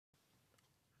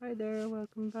Hi there,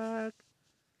 welcome back.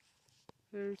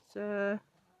 Here's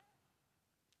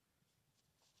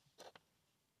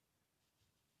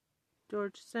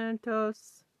George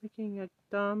Santos making a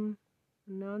dumb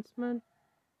announcement.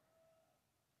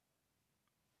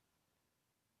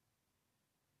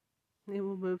 He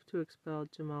will move to expel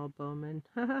Jamal Bowman.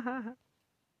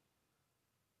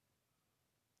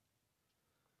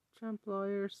 Trump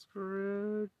lawyer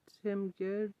screwed him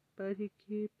good, but he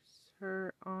keeps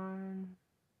her on.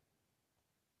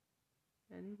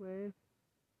 Anyway.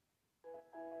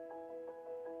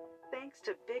 Thanks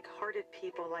to big-hearted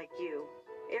people like you,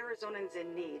 Arizonans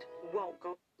in need won't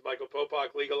go. Michael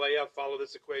Popak, Legal AF, follow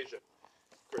this equation.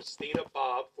 Christina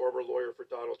Bobb, former lawyer for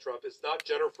Donald Trump, is not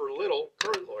Jennifer Little,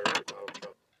 current lawyer for Donald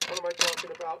Trump. What am I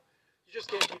talking about? You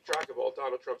just can't keep track of all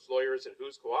Donald Trump's lawyers and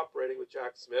who's cooperating with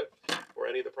Jack Smith or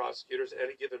any of the prosecutors at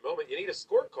any given moment. You need a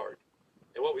scorecard.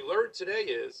 And what we learned today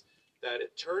is that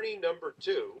attorney number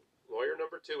two, lawyer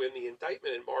number two, in the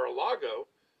indictment in Mar-a-Lago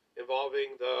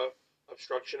involving the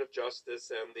obstruction of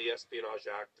justice and the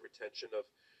Espionage Act, the retention of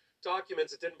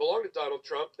documents that didn't belong to Donald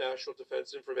Trump, national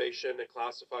defense information, and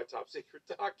classified top secret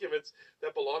documents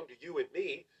that belong to you and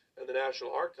me and the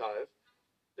National Archive.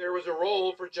 There was a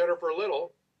role for Jennifer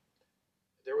Little.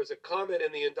 There was a comment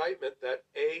in the indictment that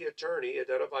a attorney,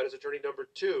 identified as attorney number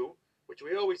two, which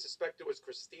we always suspected was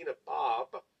Christina Bobb,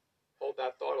 hold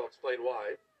that thought, I'll explain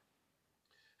why,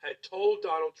 had told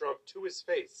Donald Trump to his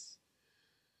face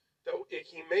that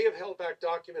he may have held back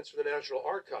documents from the National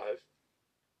Archive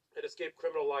and escaped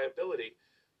criminal liability,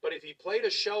 but if he played a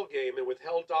shell game and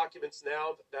withheld documents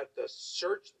now that the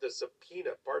subpoena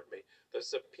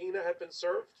had been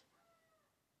served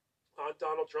on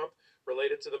Donald Trump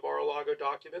related to the Mar-a-Lago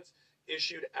documents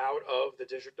issued out of the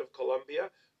District of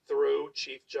Columbia through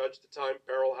Chief Judge at the time,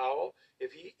 Beryl Howell,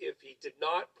 if he did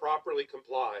not properly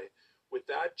comply with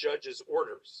that judge's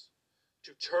orders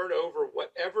to turn over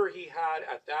whatever he had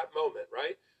at that moment,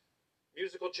 right?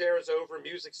 Musical chair is over,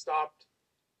 music stopped,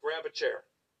 grab a chair,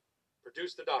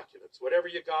 produce the documents, whatever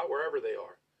you got, wherever they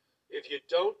are. If you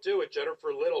don't do it,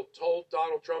 Jennifer Little told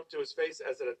Donald Trump to his face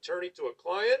as an attorney to a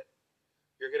client,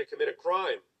 you're going to commit a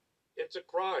crime. It's a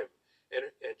crime. And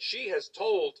she has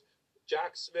told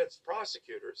Jack Smith's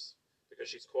prosecutors, because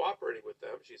she's cooperating with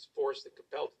them, she's forced and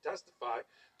compelled to testify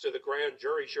to the grand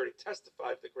jury. She already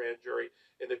testified to the grand jury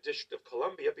in the District of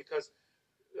Columbia because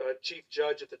Chief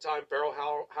Judge at the time, Beryl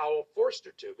Howell, forced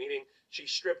her to, meaning she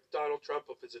stripped Donald Trump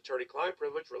of his attorney-client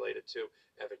privilege related to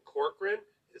Evan Corcoran,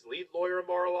 his lead lawyer in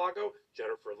Mar-a-Lago,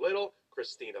 Jennifer Little,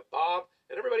 Christina Bobb,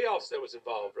 and everybody else that was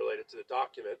involved related to the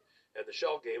document and the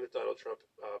shell game that Donald Trump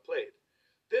played.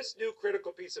 This new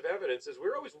critical piece of evidence is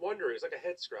we're always wondering, it's like a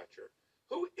head-scratcher,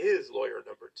 who is lawyer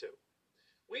number two?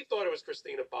 We thought it was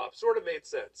Christina Bobb. Sort of made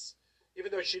sense,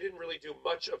 even though she didn't really do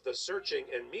much of the searching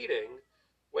and meeting.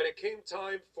 When it came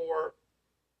time for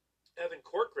Evan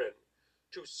Corcoran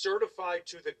to certify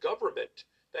to the government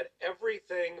that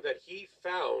everything that he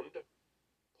found,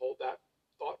 hold that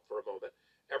thought for a moment,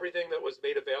 everything that was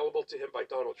made available to him by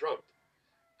Donald Trump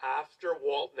after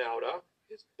Walt Nauta,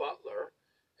 his butler,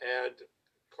 and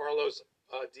Carlos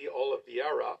de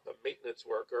Oliveira, the maintenance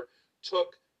worker,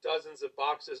 took dozens of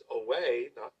boxes away,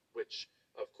 not which,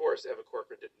 of course, Evan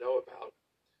Corcoran didn't know about,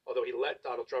 although he let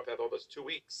Donald Trump have almost 2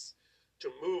 weeks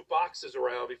to move boxes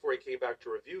around before he came back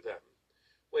to review them.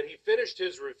 When he finished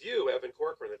his review, Evan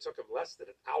Corcoran, that took him less than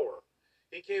an hour,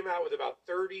 he came out with about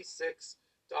 36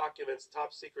 documents,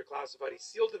 top secret classified. He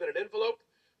sealed them in an envelope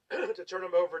to turn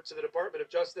them over to the Department of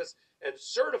Justice and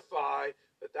certify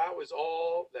that that was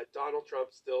all that Donald Trump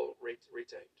still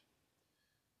retained.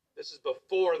 This is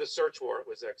before the search warrant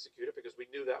was executed because we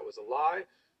knew that was a lie,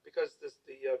 because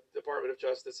the Department of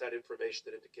Justice had information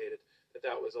that indicated that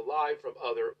that was a lie from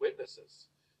other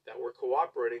witnesses that were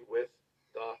cooperating with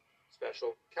the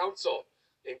special counsel,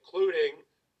 including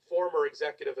former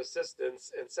executive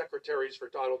assistants and secretaries for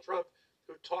Donald Trump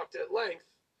who talked at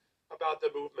length about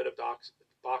the movement of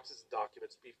boxes and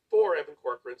documents before Evan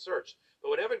Corcoran searched.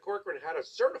 But when Evan Corcoran had to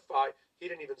certify, he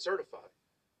didn't even certify.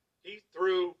 He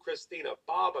threw Christina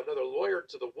Bobb, another lawyer,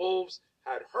 to the wolves,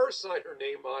 had her sign her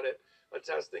name on it,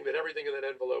 attesting that everything in that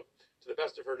envelope, to the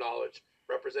best of her knowledge,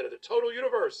 represented the total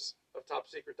universe of top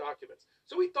secret documents.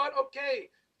 So we thought, okay,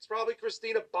 it's probably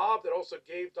Christina Bobb that also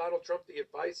gave Donald Trump the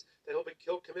advice that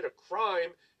he'll commit a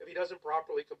crime if he doesn't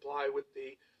properly comply with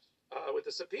the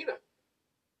subpoena.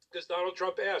 Because Donald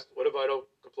Trump asked, what if I don't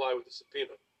comply with the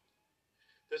subpoena?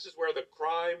 This is where the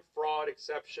crime fraud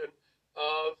exception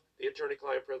of the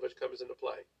attorney-client privilege comes into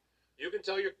play. You can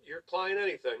tell your client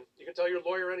anything. You can tell your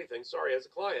lawyer anything, sorry, as a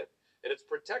client. And it's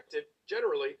protected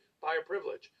generally by a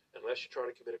privilege, unless you're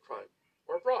trying to commit a crime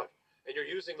or a fraud. And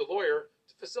you're using the lawyer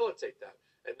to facilitate that.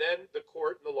 And then the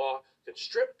court and the law can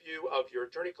strip you of your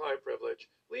attorney-client privilege,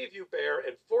 leave you bare,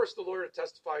 and force the lawyer to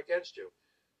testify against you.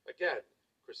 Again,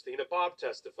 Christina Bobb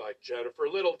testified, Jennifer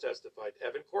Little testified,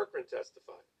 Evan Corcoran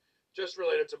testified, just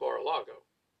related to Mar-a-Lago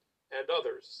and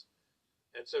others.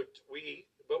 And so we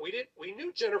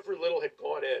knew Jennifer Little had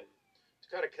gone in to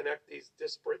kind of connect these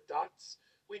disparate dots.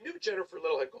 We knew Jennifer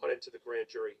Little had gone into the grand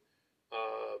jury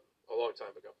a long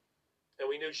time ago. And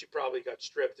we knew she probably got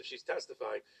stripped. If she's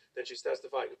testifying, then she's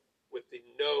testifying with the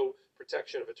no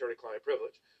protection of attorney-client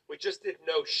privilege. We just didn't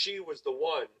know she was the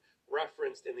one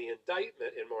referenced in the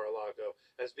indictment in Mar-a-Lago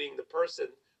as being the person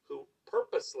who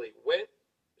purposely went.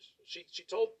 She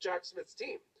told Jack Smith's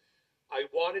team, I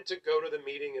wanted to go to the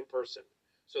meeting in person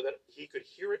so that he could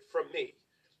hear it from me.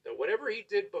 That whatever he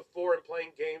did before in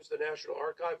playing games with the National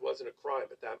Archive wasn't a crime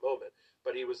at that moment,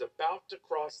 but he was about to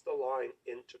cross the line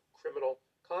into criminal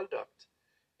conduct.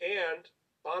 And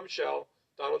bombshell,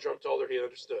 Donald Trump told her he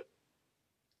understood.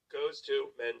 Goes to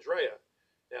mens rea.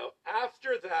 Now,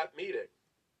 after that meeting,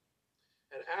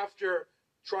 and after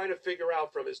trying to figure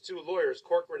out from his two lawyers,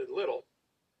 Corcoran and Little,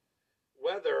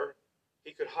 whether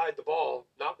he could hide the ball,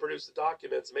 not produce the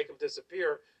documents, make them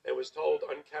disappear, and was told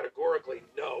uncategorically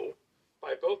no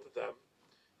by both of them,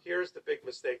 here's the big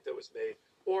mistake that was made,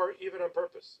 or even on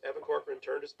purpose. Evan Corcoran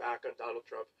turned his back on Donald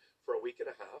Trump for a week and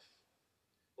a half,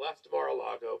 left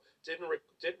Mar-a-Lago, didn't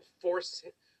force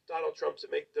Donald Trump to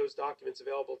make those documents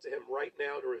available to him right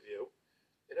now to review.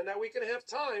 And in that week and a half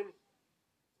time,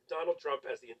 Donald Trump,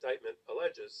 as the indictment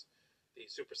alleges, the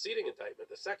superseding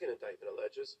indictment, the second indictment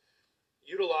alleges,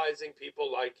 utilizing people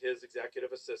like his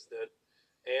executive assistant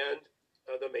and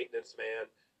the maintenance man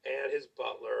and his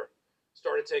butler,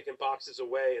 started taking boxes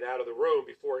away and out of the room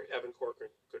before Evan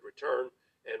Corcoran could return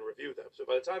and review them. So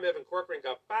by the time Evan Corcoran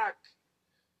got back,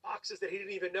 boxes that he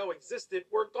didn't even know existed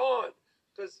were gone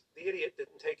because the idiot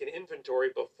didn't take an inventory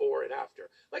before and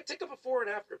after. Like, take a before and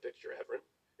after picture, Evan.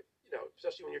 You know,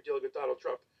 especially when you're dealing with Donald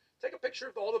Trump. Take a picture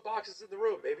of all the boxes in the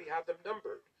room. Maybe have them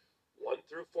numbered 1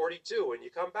 through 42. When you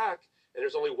come back and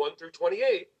there's only 1 through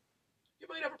 28, you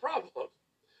might have a problem.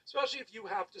 Especially if you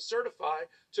have to certify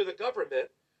to the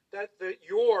government that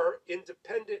your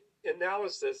independent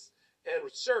analysis and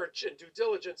research and due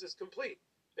diligence is complete.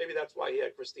 Maybe that's why he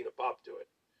had Christina Bobb do it.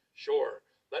 Sure,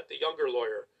 let the younger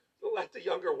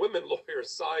women lawyer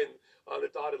sign on the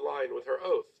dotted line with her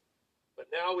oath. But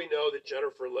now we know that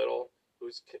Jennifer Little,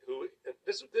 and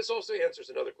this also answers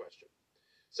another question.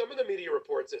 Some of the media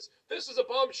reports this is a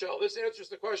bombshell. This answers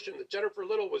the question that Jennifer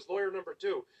Little was lawyer number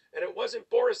 2, and it wasn't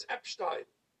Boris Epshtein.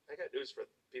 I got news for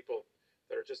people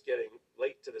that are just getting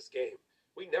late to this game.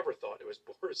 We never thought it was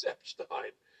Boris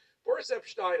Epshtein. Boris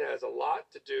Epshtein has a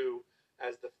lot to do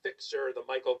as the fixer, the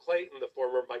Michael Clayton, the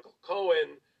former Michael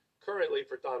Cohen, currently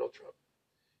for Donald Trump.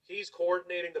 He's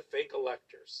coordinating the fake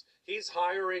electors. He's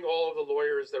hiring all of the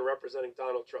lawyers that are representing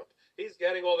Donald Trump. He's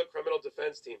getting all the criminal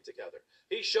defense team together.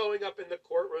 He's showing up in the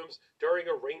courtrooms during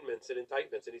arraignments and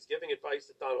indictments, and he's giving advice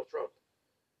to Donald Trump.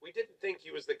 We didn't think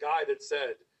he was the guy that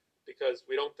said, because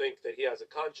we don't think that he has a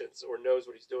conscience or knows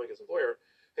what he's doing as a lawyer,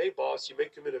 hey, boss, you may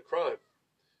commit a crime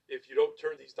if you don't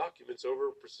turn these documents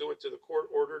over pursuant to the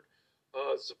court-ordered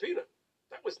subpoena.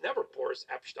 That was never Boris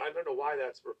Epshtein. I don't know why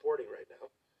that's reporting right now.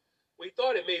 We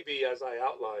thought it may be, as I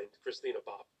outlined, Christina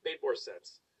Bobb. Made more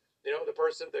sense. You know, the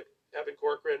person that Evan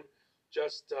Corcoran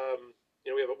just,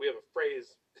 we have a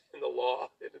phrase in the law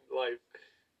and in life.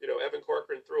 You know, Evan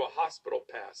Corcoran threw a hospital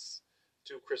pass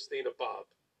to Christina Bobb.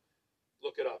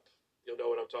 Look it up. You'll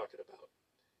know what I'm talking about.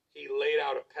 He laid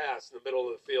out a pass in the middle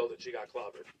of the field and she got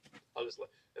clobbered.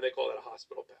 And they call that a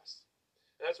hospital pass.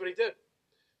 And that's what he did.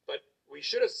 But we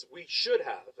should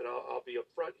have, and I'll be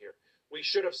upfront here, we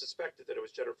should have suspected that it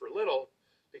was Jennifer Little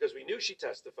because we knew she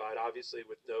testified, obviously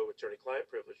with no attorney-client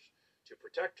privilege to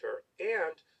protect her,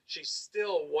 and she's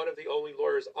still one of the only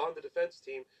lawyers on the defense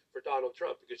team for Donald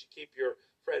Trump because you keep your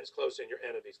friends close and your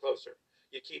enemies closer.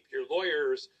 You keep your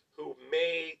lawyers who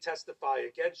may testify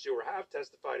against you or have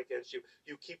testified against you,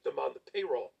 you keep them on the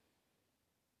payroll.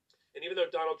 And even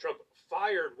though Donald Trump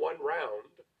fired one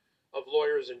round of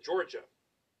lawyers in Georgia,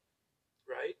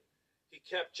 right, he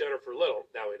kept Jennifer Little.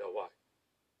 Now we know why,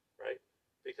 right?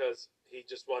 Because he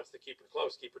just wants to keep her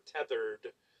close, keep her tethered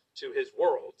to his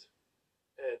world.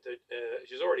 And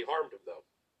she's already harmed him, though.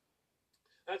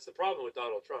 That's the problem with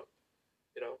Donald Trump.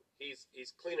 You know,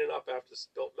 he's cleaning up after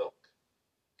spilt milk.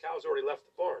 Cow's already left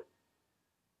the barn.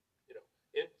 You know,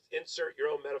 insert your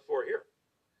own metaphor here.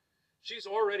 She's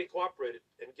already cooperated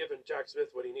and given Jack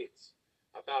Smith what he needs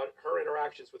about her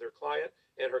interactions with her client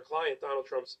and her client, Donald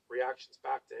Trump's reactions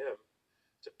back to him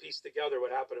to piece together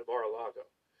what happened at Mar-a-Lago.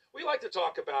 We like to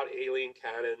talk about Aileen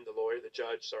Cannon, the lawyer, the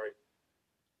judge, sorry,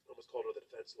 I almost called her the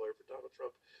defense lawyer for Donald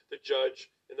Trump, the judge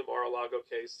in the Mar-a-Lago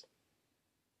case,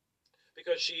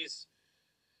 because she's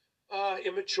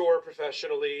immature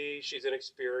professionally, she's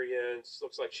inexperienced,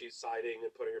 looks like she's siding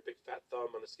and putting her big fat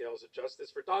thumb on the scales of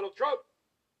justice for Donald Trump.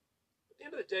 At the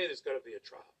end of the day, there's going to be a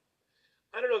trial.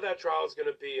 I don't know if that trial is going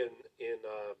to be in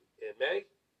May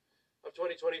of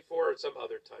 2024 or some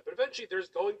other time, but eventually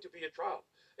there's going to be a trial.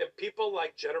 And people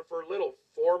like Jennifer Little,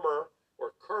 former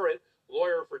or current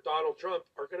lawyer for Donald Trump,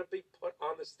 are going to be put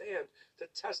on the stand to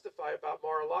testify about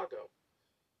Mar-a-Lago.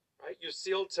 Right?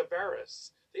 Yuscil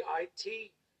Taveras, the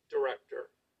IT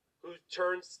director, who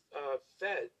turns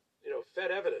Fed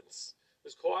evidence,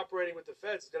 who's cooperating with the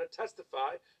feds, is going to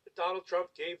testify that Donald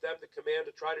Trump gave them the command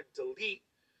to try to delete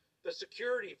the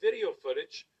security video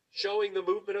footage showing the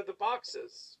movement of the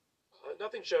boxes.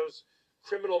 Nothing shows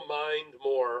criminal mind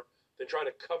more than trying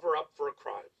to cover up for a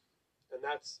crime. And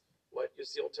that's what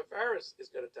Yuscil Taveras is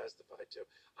going to testify to.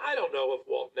 I don't know if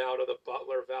Walt Nauta, the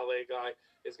butler valet guy,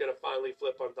 is going to finally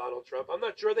flip on Donald Trump. I'm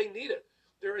not sure they need it.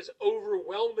 There is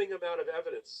overwhelming amount of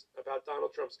evidence about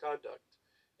Donald Trump's conduct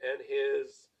and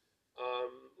his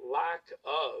lack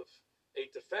of a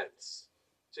defense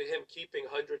to him keeping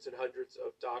hundreds and hundreds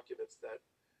of documents that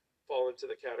fall into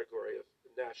the category of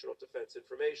national defense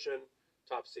information,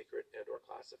 top secret and or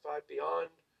classified, beyond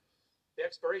the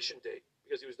expiration date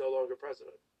because he was no longer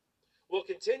president. We'll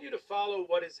continue to follow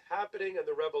what is happening and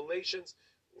the revelations,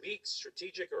 leaks,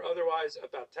 strategic or otherwise,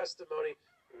 about testimony.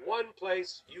 One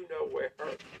place, you know where,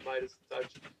 Midas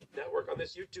Touch Network, on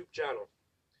this YouTube channel.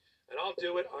 And I'll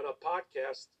do it on a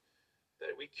podcast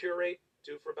that we curate,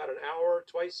 do for about an hour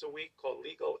twice a week, called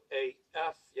Legal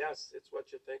AF. Yes, it's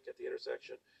what you think at the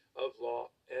intersection of law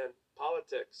and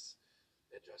politics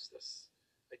and justice.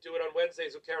 I do it on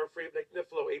Wednesdays with Karen Fried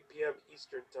McNifflo, 8 p.m.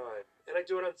 Eastern Time. And I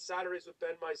do it on Saturdays with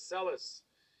Ben Mycelis.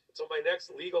 Until my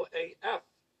next Legal AF,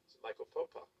 this is Michael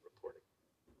Popa reporting.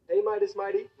 Hey Midas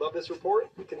Mighty, love this report?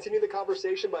 Continue the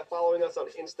conversation by following us on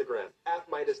Instagram,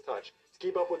 @MidasTouch, to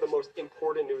keep up with the most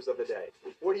important news of the day.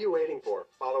 What are you waiting for?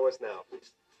 Follow us now.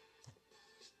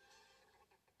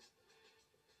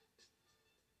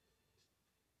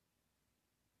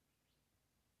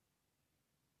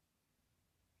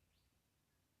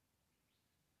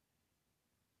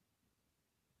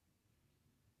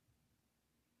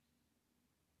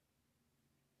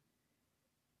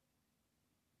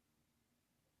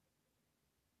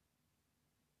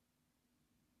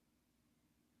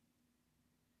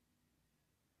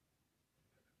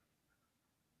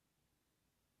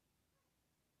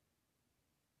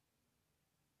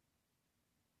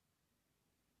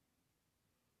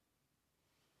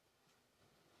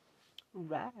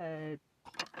 Right.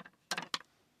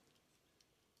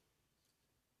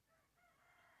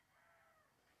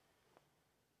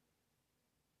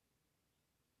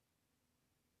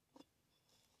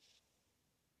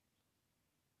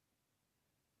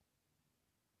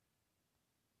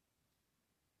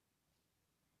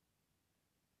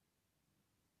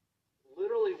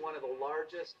 Literally one of the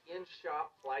largest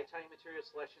in-shop fly tying material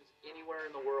selections anywhere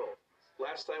in the world.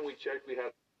 Last time we checked, we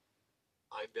had.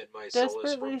 I've been Mycelis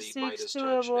Desperately from the seeks Midas to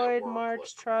Touch avoid Network. March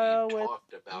Look, trial we with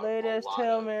talked about latest a lot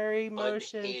Hail of Mary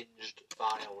motion. unhinged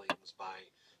filings by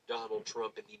Donald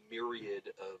Trump in the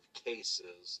myriad of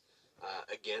cases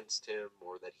against him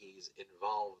or that he's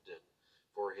involved in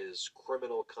for his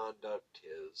criminal conduct,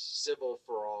 his civil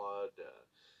fraud,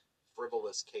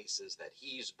 frivolous cases that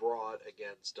he's brought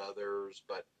against others.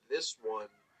 But this one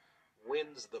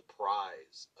wins the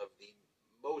prize of the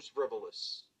most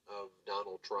frivolous of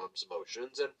Donald Trump's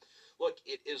motions. And look,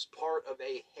 it is part of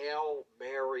a Hail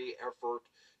Mary effort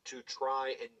to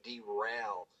try and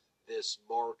derail this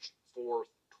March 4th,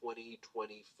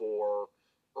 2024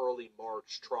 early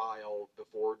March trial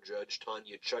before Judge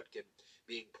Tanya Chutkan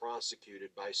being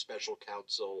prosecuted by special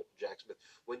counsel Jack Smith.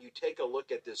 When you take a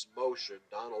look at this motion,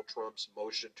 Donald Trump's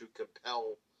motion to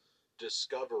compel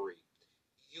discovery,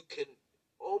 you can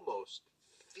almost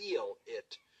feel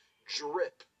it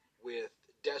drip with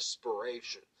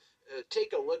desperation.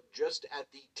 Take a look just at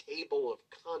the table of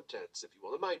contents, if you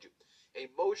will. And mind you, a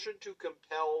motion to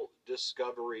compel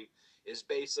discovery is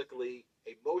basically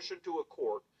a motion to a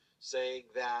court saying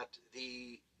that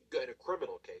in a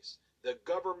criminal case, the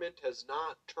government has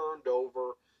not turned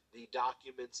over the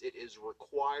documents it is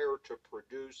required to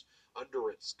produce under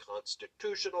its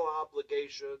constitutional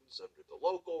obligations, under the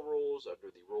local rules,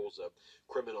 under the rules of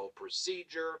criminal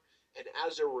procedure, and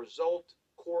as a result,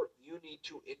 court, you need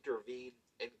to intervene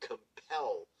and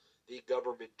compel the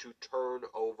government to turn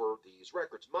over these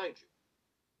records. Mind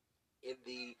you, In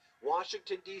the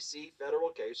Washington, D.C. federal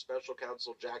case, special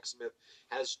counsel Jack Smith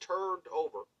has turned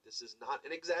over, this is not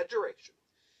an exaggeration,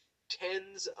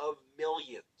 tens of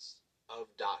millions of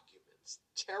documents,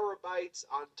 terabytes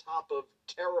on top of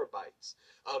terabytes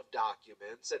of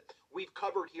documents. And we've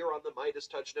covered here on the Midas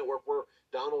Touch Network where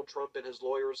Donald Trump and his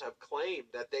lawyers have claimed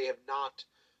that they have not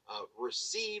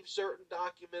received certain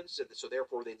documents, and so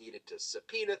therefore they needed to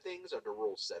subpoena things under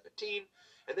Rule 17.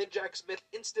 And then Jack Smith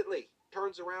instantly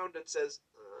turns around and says,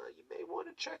 you may want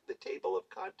to check the table of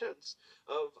contents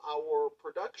of our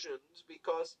productions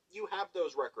because you have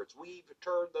those records. We've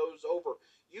turned those over.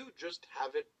 You just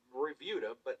haven't reviewed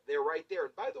them, but they're right there.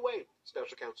 And by the way,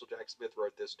 Special Counsel Jack Smith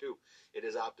wrote this too in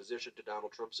his opposition to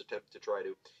Donald Trump's attempt to try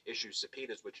to issue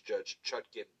subpoenas, which Judge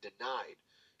Chutkin denied.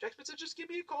 Jack Smith said, just give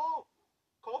me a call.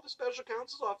 Call the Special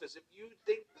Counsel's office. If you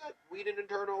think that we didn't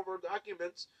turn over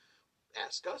documents,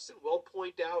 ask us and we'll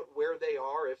point out where they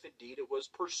are if indeed it was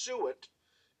pursuant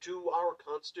to our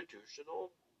constitutional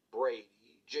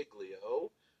Brady-Giglio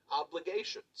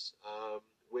obligations,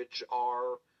 which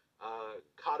are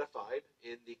codified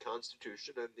in the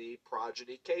Constitution and the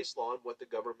progeny case law and what the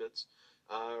government's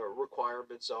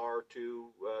requirements are to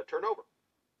turn over.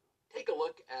 Take a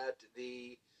look at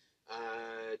the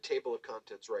table of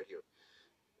contents right here.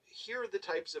 Here are the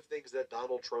types of things that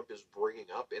Donald Trump is bringing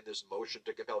up in this motion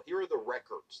to compel. Here are the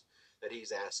records that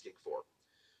he's asking for.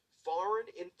 Foreign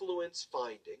influence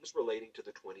findings relating to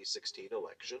the 2016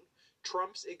 election,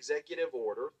 Trump's executive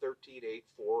order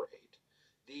 13848,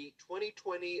 the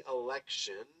 2020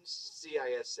 elections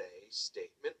CISA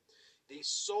statement, the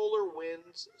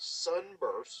SolarWinds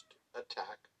sunburst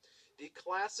attack, the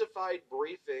classified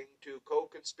briefing to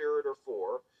co-conspirator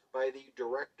 4 by the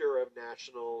Director of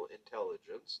National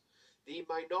Intelligence, the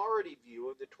minority view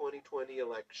of the 2020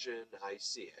 election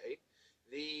ICA,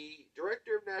 the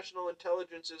Director of National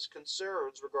Intelligence's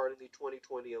concerns regarding the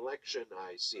 2020 election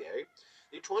ICA,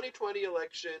 the 2020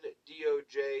 election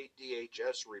DOJ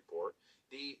DHS report,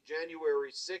 the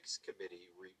January 6th committee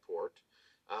report,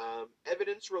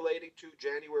 evidence relating to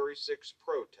January 6th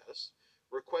protests,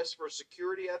 requests for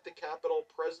security at the Capitol,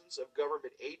 presence of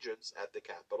government agents at the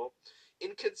Capitol,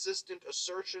 inconsistent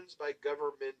assertions by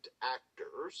government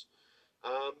actors,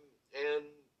 and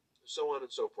so on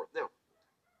and so forth. Now,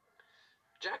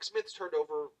 Jack Smith's turned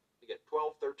over, again,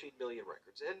 12, 13 million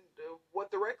records. And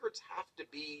what the records have to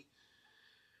be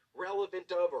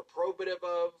relevant of or probative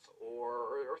of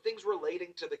or things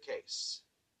relating to the case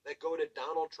that go to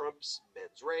Donald Trump's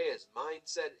mens rea, his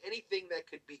mindset, anything that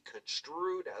could be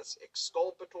construed as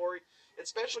exculpatory. And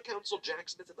Special Counsel Jack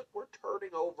Smith said, look, we're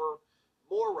turning over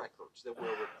more records than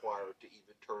we're required to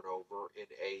even turn over in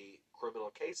a criminal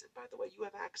case. And by the way, you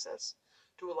have access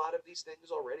to a lot of these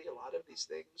things already. A lot of these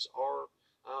things are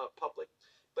public.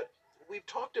 But we've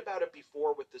talked about it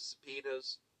before with the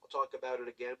subpoenas. I'll talk about it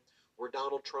again, where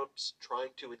Donald Trump's trying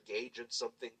to engage in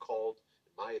something called,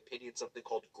 in my opinion, something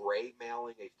called gray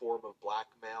mailing, a form of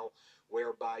blackmail,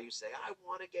 whereby you say, I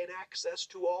want to get access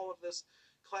to all of this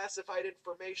classified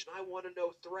information. I want to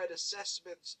know threat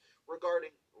assessments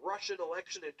regarding Russian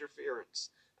election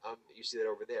interference. You see that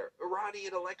over there.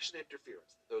 Iranian election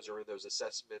interference. Those are in those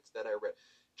assessments that I read.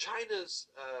 China's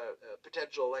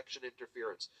potential election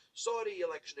interference. Saudi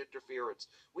election interference.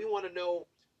 We want to know,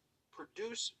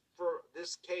 produce for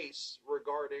this case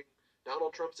regarding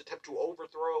Donald Trump's attempt to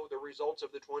overthrow the results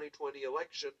of the 2020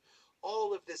 election,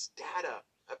 all of this data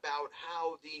about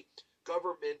how the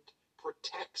government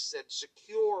protects and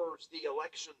secures the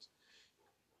elections.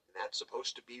 And that's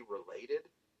supposed to be related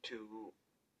to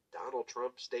Donald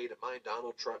Trump's state of mind.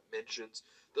 Donald Trump mentions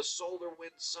the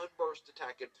SolarWinds sunburst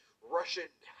attack and Russian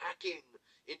hacking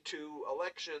into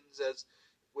elections, as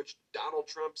which Donald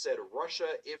Trump said, Russia,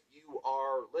 if you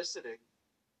are listening,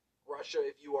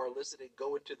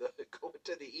 go into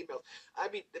the emails. I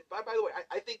mean, by the way,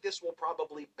 I think this will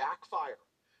probably backfire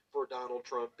for Donald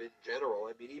Trump in general.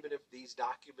 I mean, even if these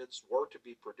documents were to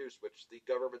be produced, which the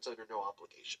government's under no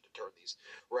obligation to turn these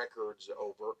records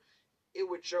over, it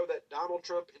would show that Donald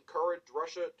Trump encouraged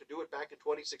Russia to do it back in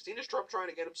 2016. Is Trump trying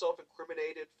to get himself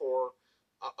incriminated for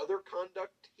other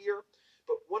conduct here?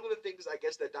 But one of the things, I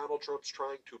guess, that Donald Trump's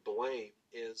trying to blame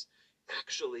is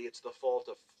actually it's the fault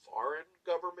of foreign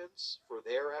governments for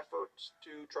their efforts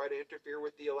to try to interfere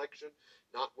with the election,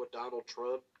 not what Donald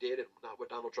Trump did and not what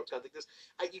Donald Trump's conduct is.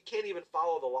 You can't even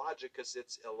follow the logic because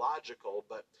it's illogical,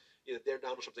 but there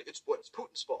Donald Trump's like, it's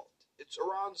Putin's fault. It's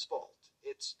Iran's fault.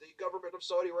 It's the government of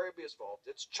Saudi Arabia's fault.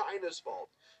 It's China's fault,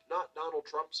 not Donald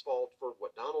Trump's fault for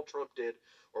what Donald Trump did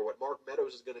or what Mark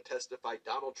Meadows is going to testify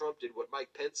Donald Trump did, what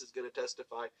Mike Pence is going to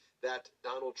testify that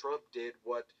Donald Trump did,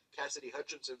 what Cassidy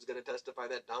Hutchinson is going to testify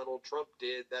that Donald Trump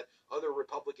did, that other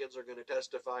Republicans are going to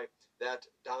testify that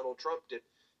Donald Trump did.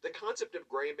 The concept of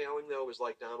gray mailing, though, is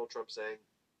like Donald Trump saying,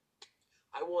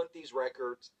 I want these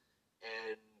records,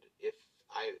 and if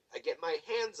I get my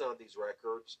hands on these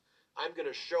records, I'm going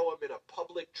to show them in a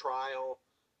public trial,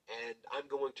 and I'm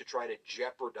going to try to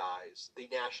jeopardize the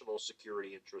national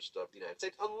security interest of the United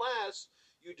States, unless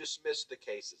you dismiss the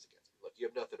cases against me. Look, you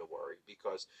have nothing to worry,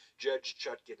 because Judge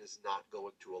Chutkan is not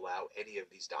going to allow any of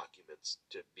these documents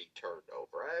to be turned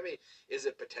over. I mean, is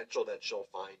it potential that she'll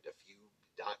find a few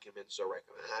documents or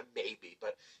maybe,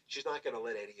 but she's not going to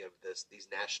let any of these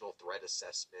national threat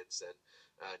assessments and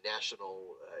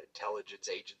national intelligence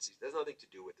agencies, there's nothing to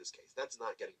do with this case. That's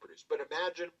not getting produced. But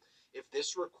imagine if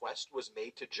this request was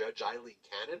made to Judge Eileen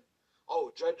Cannon.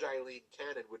 Oh, Judge Eileen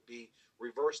Cannon would be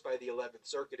reversed by the 11th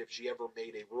Circuit if she ever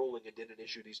made a ruling and didn't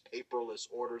issue these paperless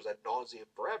orders ad nauseum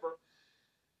forever.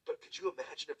 But could you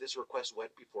imagine if this request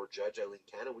went before Judge Eileen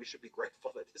Cannon? We should be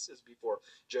grateful that this is before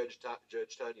Judge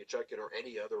Tanya Chutkan or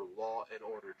any other law and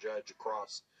order judge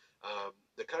across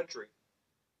the country.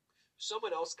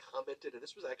 Someone else commented, and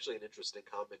this was actually an interesting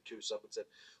comment too. Someone said,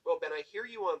 well, Ben, I hear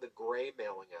you on the gray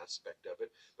mailing aspect of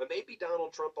it, but maybe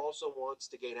Donald Trump also wants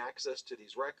to gain access to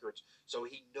these records so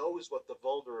he knows what the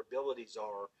vulnerabilities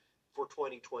are for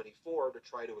 2024 to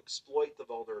try to exploit the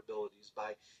vulnerabilities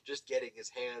by just getting his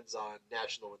hands on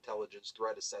national intelligence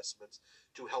threat assessments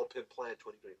to help him plan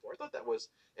 2024. I thought that was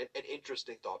an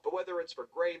interesting thought. But whether it's for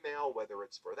gray mail, whether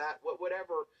it's for that,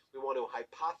 whatever we want to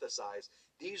hypothesize,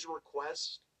 these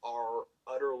requests are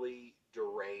utterly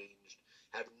deranged,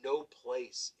 have no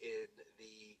place in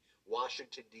the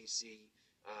Washington, D.C.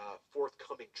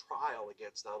 Forthcoming trial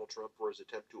against Donald Trump for his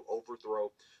attempt to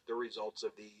overthrow the results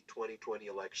of the 2020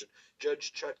 election.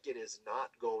 Judge Chutkan is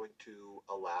not going to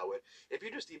allow it. If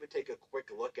you just even take a quick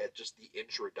look at just the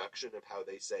introduction of how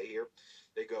they say here,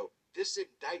 they go, this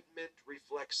indictment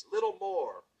reflects little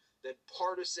more than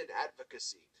partisan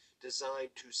advocacy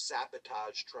designed to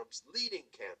sabotage Trump's leading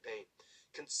campaign.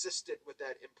 Consistent with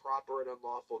that improper and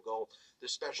unlawful goal, the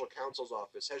special counsel's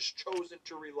office has chosen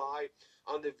to rely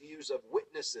on the views of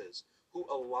witnesses who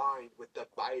align with the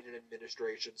Biden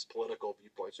administration's political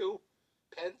viewpoints. Who?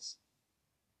 Pence,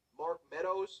 Mark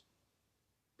Meadows,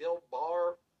 Bill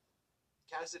Barr,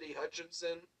 Cassidy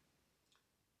Hutchinson,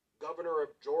 Governor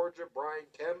of Georgia, Brian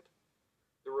Kemp,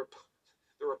 the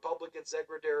Republican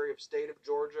Secretary of State of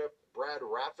Georgia, Brad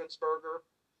Raffensperger,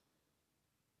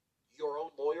 your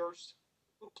own lawyers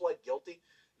who pled guilty.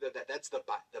 That's the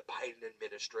Biden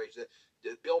administration.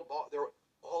 Bill Barr,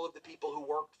 all of the people who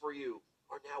worked for you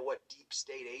are now deep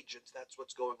state agents. That's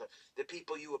what's going on. The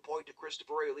people you appoint to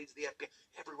Christopher Wray, who leads the FBI,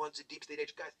 everyone's a deep state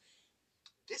agent. Guys,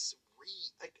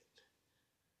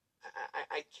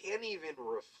 I can't even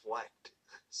reflect.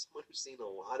 Someone who's seen a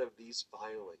lot of these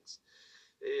filings.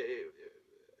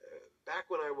 Back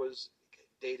when I was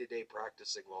day-to-day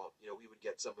practicing law, we would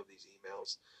get some of these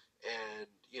emails, and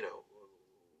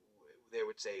they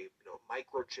would say,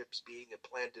 microchips being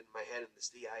implanted in my head in the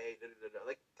CIA,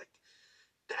 like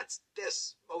that's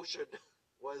this motion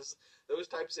was those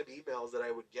types of emails that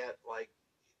I would get like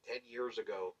 10 years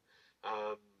ago.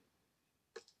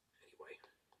 Anyway,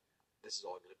 this is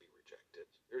all going to be rejected.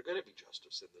 There's going to be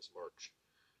justice in this March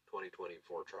 2024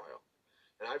 trial.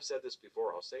 And I've said this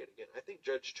before, I'll say it again. I think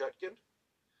Judge Chutkan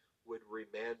would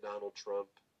remand Donald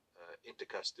Trump into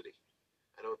custody.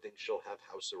 I don't think she'll have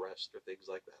house arrest or things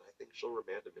like that. I think she'll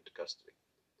remand him into custody.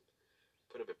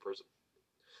 Put him in prison.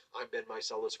 I'm Ben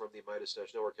Mycelis from the Midas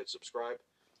Touch Network. Hit subscribe.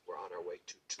 We're on our way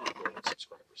to 2 million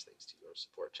subscribers. Thanks to your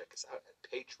support. Check us out at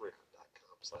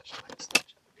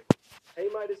patreon.com/MidasTouch. Hey,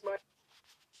 Midas, Midas.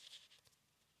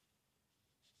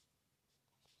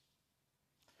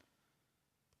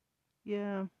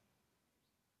 Yeah.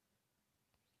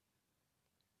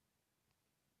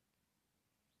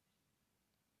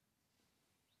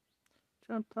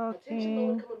 Trump Attention talking.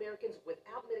 low-income Americans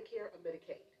without Medicare or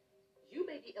Medicaid. You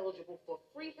may be eligible for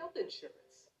free health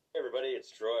insurance. Hey everybody, it's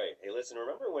Troy. Hey, listen,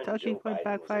 remember when Talking Joe point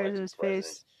Biden was backfires in elected his president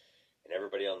face. and And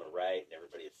everybody on the right and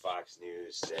everybody at Fox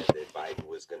News said that Biden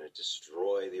was going to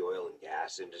destroy the oil and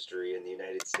gas industry in the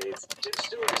United States. Tim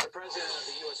Stewart is the president of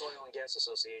the U.S. Oil and Gas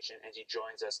Association, and he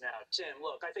joins us now. Tim,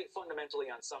 look, I think fundamentally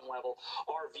on some level,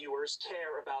 our viewers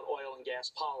care about oil and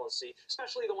gas policy,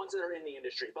 especially the ones that are in the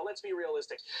industry. But let's be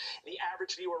realistic. The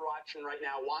average viewer watching right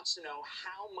now wants to know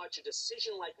how much a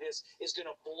decision like this is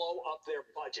going to blow up their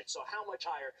budget. So how much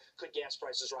higher could gas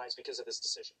prices rise because of this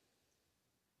decision?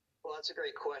 Well, that's a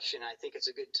great question. I think it's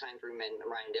a good time to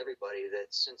remind everybody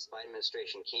that since the Biden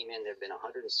administration came in, there have been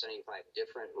 175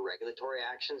 different regulatory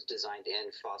actions designed to end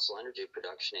fossil energy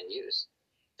production and use.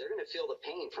 They're going to feel the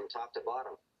pain from top to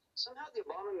bottom. Somehow the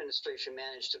Obama administration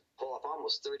managed to pull off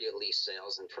almost 30 lease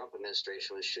sales, and Trump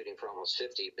administration was shooting for almost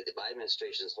 50, but the Biden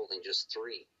administration is holding just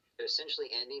 3. They're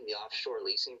essentially ending the offshore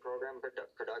leasing program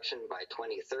production by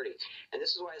 2030. And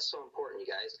this is why it's so important, you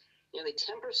guys. Nearly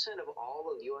 10% of all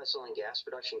of U.S. oil and gas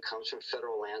production comes from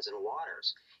federal lands and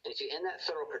waters. And if you end that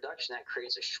federal production, that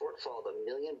creates a shortfall of 1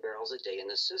 million barrels a day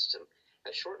in the system.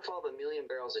 A shortfall of 1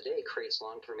 million barrels a day creates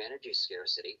long-term energy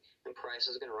scarcity, and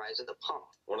prices are going to rise at the pump.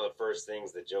 One of the first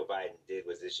things that Joe Biden did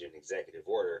was issue an executive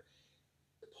order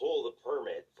to pull the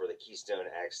permit for the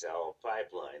Keystone XL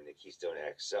pipeline. The Keystone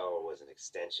XL was an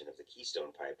extension of the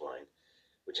Keystone pipeline,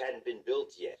 which hadn't been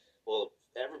built yet. Well,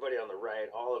 everybody on the right,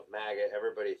 all of MAGA,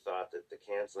 everybody thought that the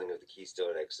canceling of the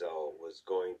Keystone XL was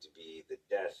going to be the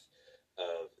death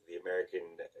of the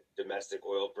American domestic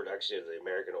oil production, the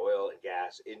American oil and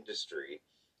gas industry.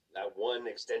 That one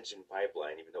extension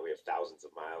pipeline, even though we have thousands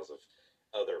of miles of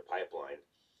other pipeline,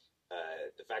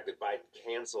 the fact that Biden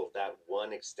canceled that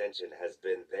one extension has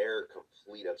been their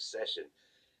complete obsession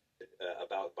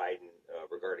about Biden,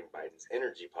 regarding Biden's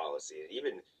energy policy. And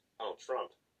even Donald Trump,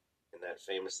 in that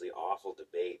famously awful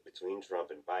debate between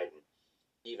Trump and Biden,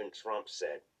 even Trump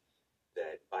said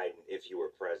that Biden, if he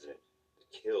were president, would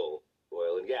kill the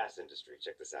oil and gas industry.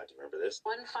 Check this out. Do you remember this?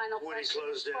 One final question.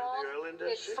 Would he close down the oil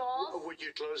industry? Would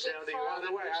you close down the oil industry? By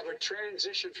the way, I would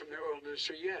transition from the oil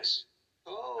industry, yes.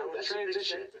 Oh, I would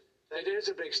transition. It is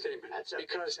a big statement.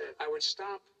 Because I would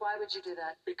stop. Why would you do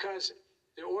that? Because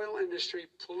the oil industry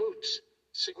pollutes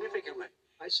significantly.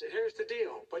 I see. Here's the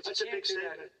deal. But That's a you can't big do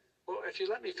statement. that. Well, if you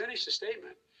let me finish the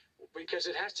statement, because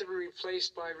it has to be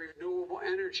replaced by renewable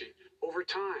energy over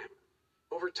time.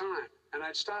 And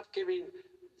I'd stop giving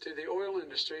to the oil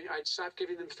industry, I'd stop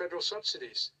giving them federal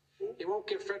subsidies. You won't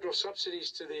give federal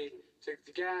subsidies to the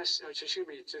gas,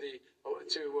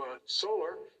 to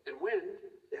solar and wind.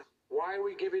 Yeah. Why are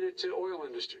we giving it to oil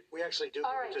industry? We actually do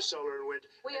All give right. it to solar and wind.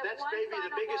 We And have that's one maybe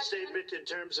the final biggest question. statement in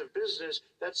terms of business.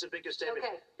 That's the biggest statement.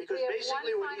 Okay. Because We have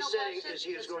basically one what he's final saying question, is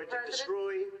he is Mr. going to President.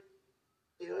 destroy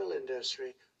the oil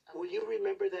industry. Will you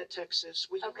remember that, Texas?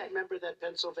 Will you Okay. remember that,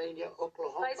 Pennsylvania,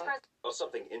 Oklahoma? Vice President. Well,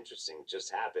 something interesting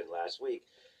just happened last week.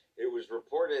 It was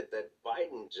reported that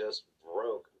Biden just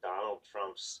broke Donald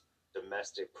Trump's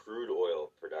domestic crude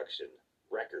oil production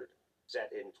record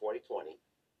set in 2020.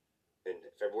 In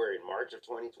February and March of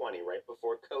 2020, right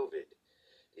before COVID,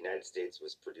 the United States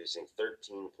was producing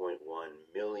 13.1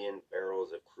 million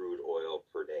barrels of crude oil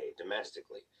per day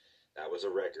domestically. That was a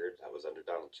record. That was under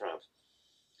Donald Trump.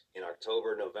 In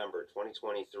October, November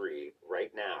 2023, right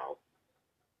now,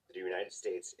 the United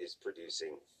States is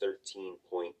producing 13.2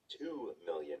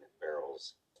 million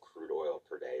barrels of crude oil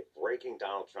per day, breaking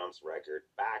Donald Trump's record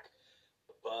back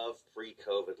above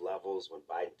pre-COVID levels. When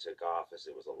Biden took office,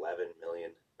 it was 11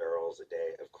 million barrels a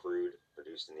day of crude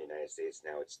produced in the United States.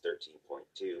 Now it's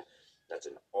 13.2. That's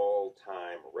an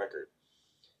all-time record.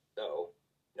 So,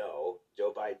 no,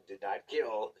 Joe Biden did not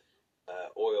kill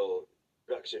oil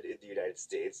production in the United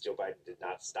States. Joe Biden did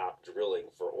not stop drilling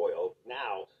for oil.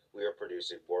 Now we are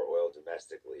producing more oil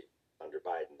domestically under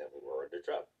Biden than we were under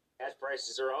Trump. Gas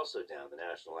prices are also down. The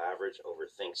national average over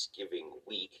Thanksgiving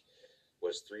week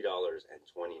was $3.29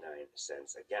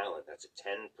 a gallon. That's a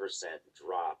 10%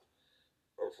 drop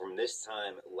from this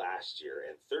time last year,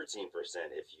 and 13%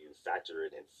 if you factor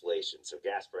in inflation. So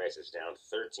gas prices down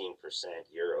 13%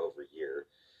 year over year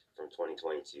from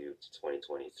 2022 to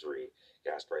 2023.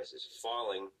 Gas prices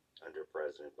falling under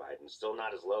President Biden, still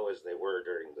not as low as they were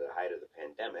during the height of the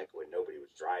pandemic when nobody was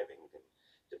driving and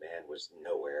demand was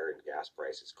nowhere and gas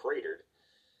prices cratered.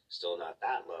 Still not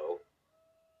that low.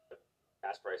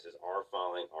 Gas prices are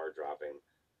falling, are dropping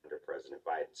under President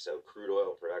Biden. So crude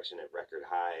oil production at record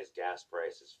highs, gas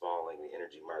prices falling, the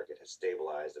energy market has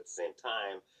stabilized. At the same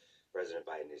time, President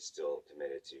Biden is still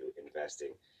committed to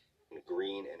investing in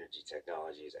green energy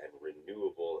technologies and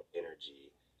renewable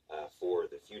energy for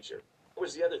the future. What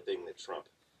was the other thing that Trump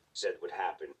said would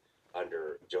happen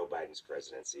under Joe Biden's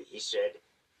presidency? He said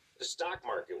the stock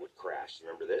market would crash.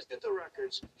 Remember this? At the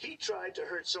records, he tried to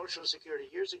hurt Social Security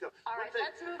years ago. All right,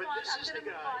 let's move on.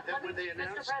 I'm going to move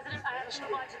on. Mr. President, I have to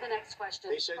move on to the next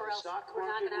question. They said or the else stock we're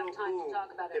not market going to have will time to boom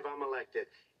talk about it. if I'm elected.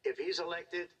 If he's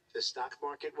elected, the stock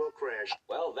market will crash.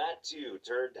 Well, that too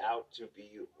turned out to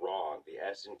be wrong. The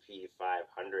S&P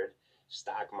 500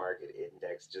 stock market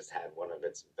index just had one of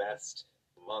its best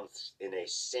months in a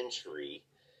century.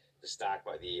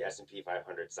 The S&P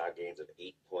 500 saw gains of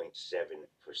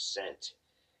 8.7%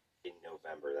 in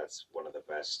November. That's one of the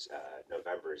best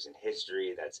Novembers in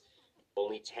history. That's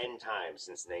only 10 times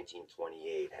since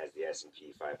 1928 has the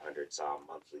S&P 500 saw a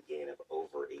monthly gain of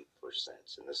over 8%,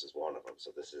 and this is one of them. So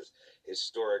this is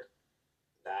historic.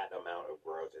 That amount of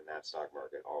growth in that stock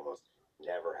market almost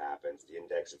never happens. The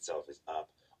index itself is up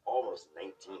almost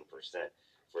 19%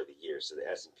 for the year. So the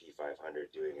S&P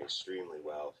 500 doing extremely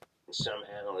well. And some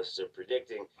analysts are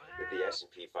predicting that the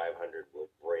S&P 500 will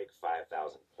break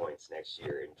 5,000 points next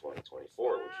year in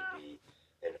 2024, which would be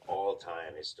an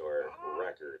all-time historic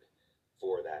record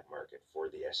for that market, for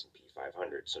the S&P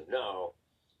 500. So no,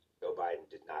 Joe Biden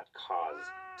did not cause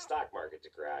the stock market to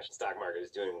crash. The stock market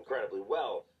is doing incredibly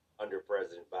well under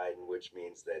President Biden, which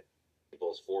means that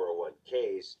people's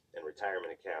 401ks and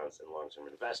retirement accounts and long-term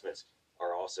investments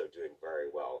are also doing very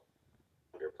well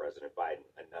under President Biden,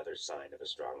 another sign of a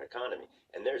strong economy.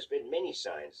 And there's been many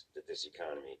signs that this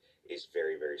economy is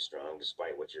very, very strong,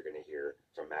 despite what you're going to hear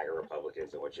from MAGA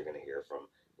Republicans and what you're going to hear from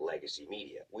legacy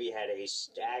media. We had a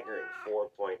staggering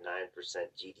 4.9%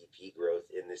 GDP growth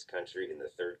in this country in the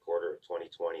third quarter of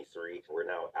 2023. We're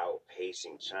now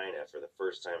outpacing China for the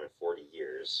first time in 40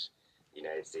 years. The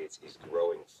United States is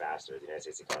growing faster. The United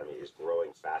States economy is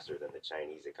growing faster than the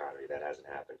Chinese economy. That hasn't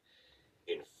happened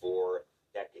in 4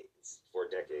 decades. 4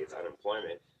 decades.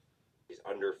 Unemployment is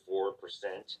under 4%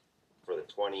 for the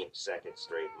 22nd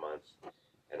straight month.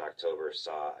 And October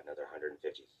saw another 150,000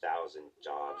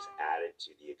 jobs added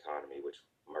to the economy, which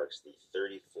marks the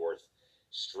 34th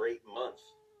straight month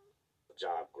of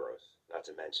job growth. Not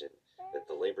to mention that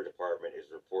the Labor Department is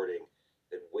reporting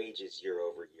that wages year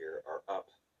over year are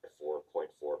up by 4.4%,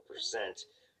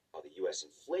 while the U.S.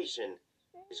 inflation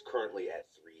is currently at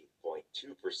 3.2%,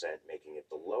 making it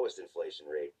the lowest inflation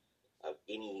rate of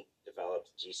any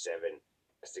developed G7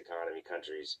 best economy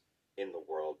countries in the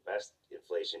world. Best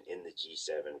inflation in the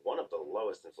G7, one of the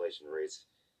lowest inflation rates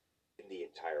in the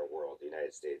entire world, the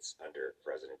United States under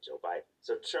President Joe Biden.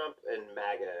 So Trump and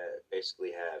MAGA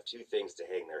basically have 2 things to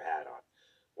hang their hat on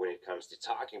when it comes to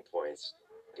talking points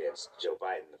against Joe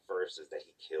Biden. The first is that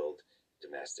he killed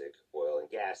domestic oil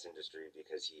and gas industry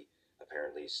because he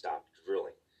apparently stopped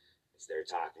drilling. It's their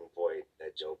talking point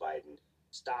that Joe Biden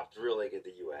stopped drilling in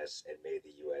the U.S. and made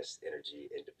the U.S. energy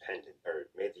independent,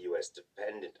 or made the U.S.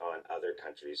 dependent on other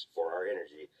countries for our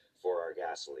energy, for our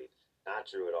gasoline. Not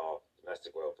true at all.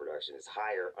 Domestic oil production is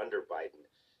higher under Biden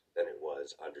than it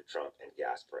was under Trump, and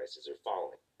gas prices are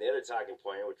falling. The other talking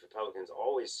point, which Republicans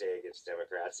always say against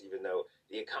Democrats, even though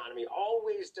the economy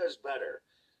always does better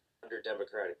under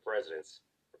Democratic presidents,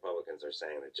 Republicans are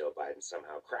saying that Joe Biden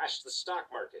somehow crashed the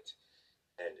stock market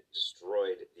and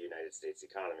destroyed the United States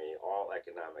economy. All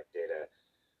economic data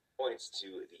points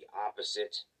to the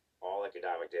opposite. All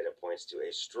economic data points to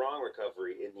a strong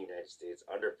recovery in the United States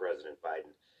under President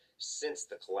Biden since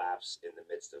the collapse in the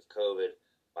midst of COVID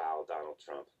while Donald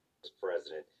Trump was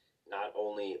president. Not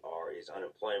only is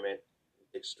unemployment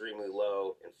extremely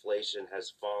low, inflation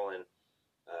has fallen,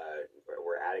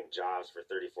 we're adding jobs for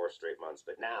 34 straight months,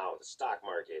 but now the stock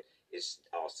market is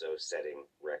also setting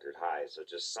record highs. So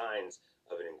just signs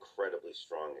of an incredibly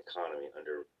strong economy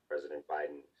under President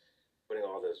Biden, putting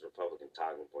all those Republican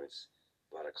talking points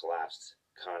about a collapsed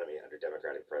economy under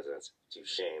Democratic presidents to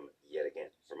shame yet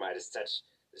again. For Midas Touch,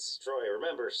 this is Troy.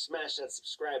 Remember, smash that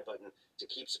subscribe button to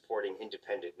keep supporting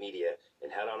independent media,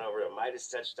 and head on over to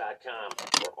MidasTouch.com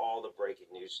for all the breaking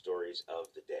news stories of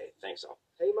the day. Thanks all.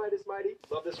 Hey Midas Mighty,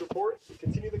 love this report?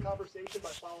 Continue the conversation by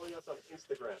following us on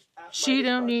Instagram. She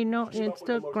don't need no Keep up with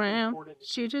the most Instagram. important-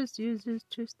 She just uses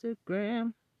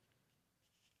Twistagram.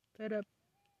 Fed up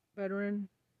veteran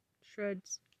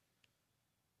shreds.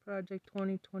 Project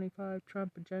 2025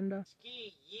 Trump agenda.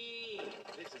 Ski yee!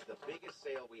 This is the biggest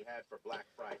sale we had for Black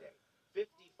Friday.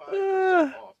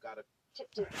 55% off. Got a to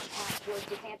George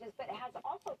DeSantis, but has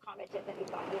also commented that he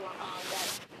thought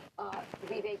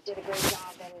Vivek did a great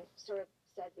job and sort of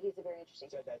said that he's a very interesting.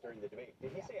 Said that during the debate.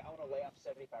 Did he say I want to lay off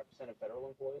 75% of federal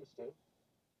employees too?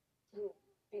 Who?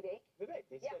 Vivek? Vivek.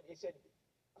 He said,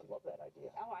 I love that idea.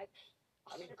 Oh, I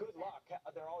mean, good luck.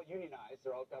 They're all unionized.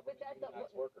 They're all government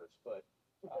unionized workers, but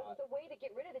the way to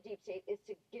get rid of the deep state is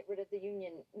to get rid of the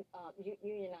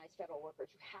unionized federal workers.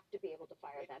 You have to be able to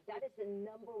fire them. That is the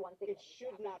number one thing. It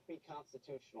should not be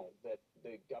constitutional that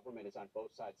the government is on both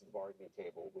sides of the bargaining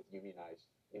table with unionized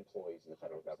employees in the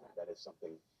federal government. That is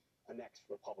something a next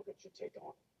Republican should take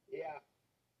on. Yeah.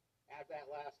 After that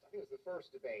last, I think it was the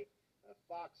first debate,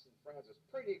 Fox and Friends was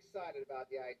pretty excited about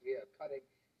the idea of cutting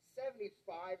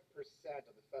 75%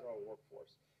 of the federal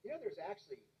workforce. You know, there's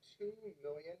actually 2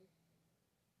 million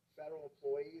federal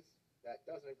employees. That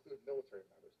doesn't include military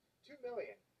members. 2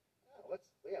 million. Oh, let's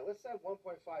send 1.5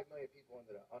 million people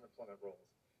into the unemployment rolls.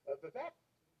 But that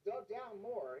dug down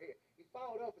more. He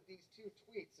followed up with these 2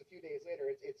 tweets a few days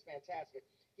later. It's fantastic.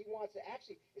 He wants to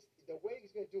actually, the way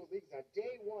he's going to do it legally is on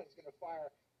day one, he's going to fire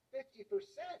 50%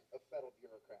 of federal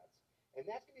bureaucrats. And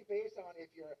that's going to be based on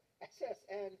if your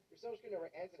SSN, your social security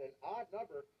number, ends in an odd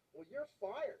number, well, you're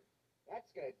fired. That's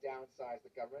going to downsize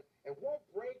the government and won't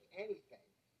break anything.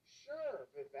 Sure,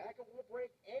 Vivek, it won't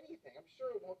break anything. I'm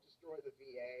sure it won't destroy the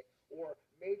VA or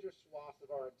major swaths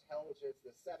of our intelligence,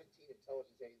 the 17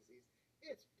 intelligence agencies.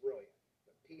 It's brilliant.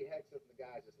 But Pete Hegseth and the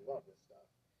guys just love this stuff.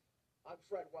 I'm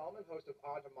Fred Wellman, host of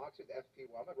On Democracy with FP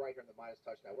Wellman, right here on the Midas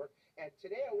Touch Network. And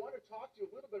today I want to talk to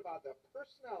you a little bit about the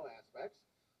personnel aspects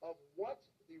of what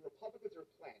the Republicans are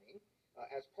planning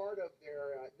as part of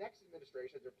their next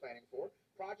administration they're planning for.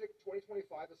 Project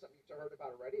 2025 is something you've heard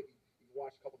about already. If you've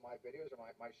watched a couple of my videos or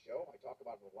my show, I talk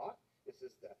about it a lot. This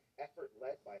is the effort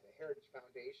led by the Heritage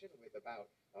Foundation with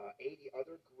about 80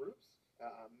 other groups,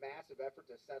 a massive effort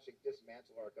to essentially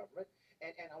dismantle our government.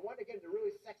 And I want to get into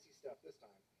really sexy stuff this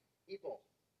time. People.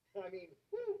 I mean,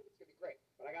 woo, it's going to be great.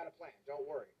 But I got a plan. Don't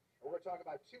worry. And we're going to talk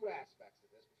about 2 aspects of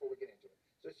this before we get into it.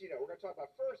 So you know, we're going to talk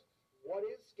about first, what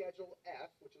is Schedule F,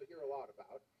 which you'll hear a lot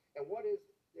about, and what are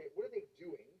they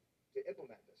doing to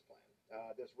implement this plan,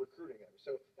 this recruiting effort.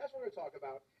 So that's what we're going to talk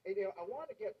about. And you know, I want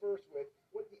to get first with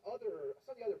what some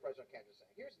of the other presidential candidates are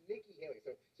saying. Here's Nikki Haley.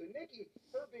 So Nikki,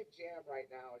 her big jam right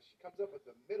now is she comes up with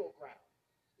the middle ground.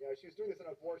 You know, she was doing this on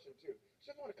abortion too. She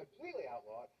doesn't want to completely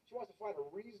outlaw it. She wants to find a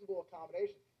reasonable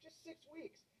accommodation. Just 6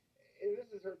 weeks. And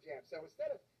this is her jam. So instead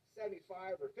of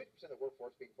 75 or 50% of the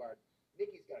workforce being fired,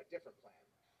 Nikki's got a different plan.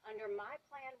 Under my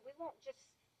plan, we won't just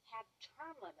have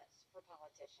term limits for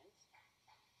politicians.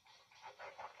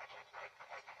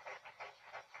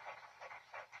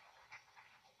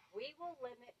 We will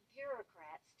limit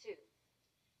bureaucrats too.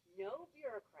 No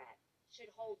bureaucrat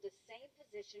should hold the same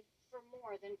position for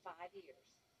more than 5 years.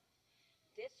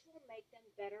 This will make them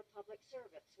better public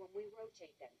servants when we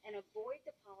rotate them and avoid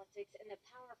the politics and the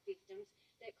power fiefdoms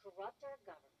that corrupt our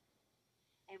government.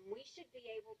 And we should be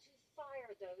able to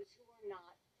fire those who are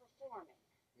not performing.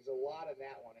 There's a lot of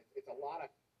that one. It's a lot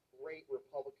of great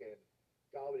Republican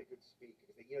gobbledygook speak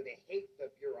because they hate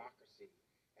the bureaucracy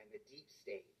and the deep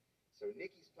state. So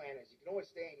Nikki's plan is you can only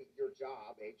stay in your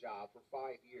job, for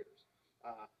 5 years.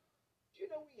 Do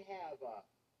you know we have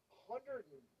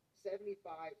 175,000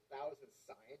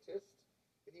 scientists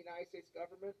in the United States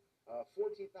government,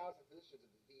 14,000 physicians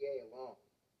in the VA alone?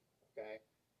 Okay.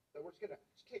 So we're just gonna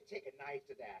take a knife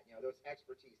to that, those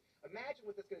expertise. Imagine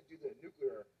what that's gonna do to the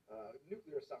nuclear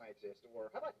scientist, or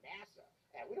how about NASA?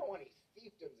 And we don't want any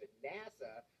fiefdoms at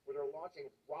NASA where they're launching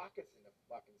rockets into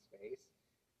fucking space.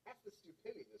 That's the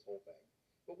stupidity of this whole thing.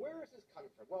 But where is this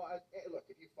coming from? Well, look,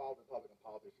 if you followed Republican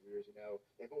politics for years,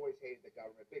 they've always hated the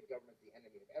government. Big government's the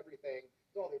enemy of everything.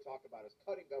 So all they talk about is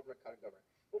cutting government, cutting government.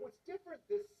 But what's different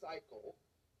this cycle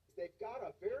is they've got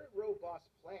a very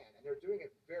robust plan, and they're doing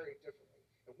it very differently.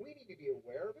 And we need to be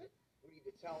aware of it. We need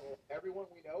to tell everyone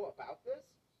we know about this,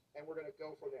 and we're going to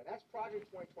go from there. And that's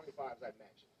Project 2025, as I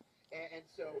mentioned. And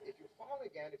so if you're following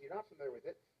again, if you're not familiar with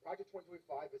it, Project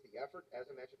 2025 is the effort, as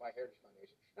I mentioned, by Heritage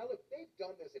Foundation. Now, look, they've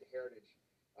done this at Heritage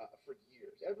for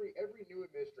years. Every new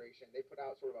administration, they put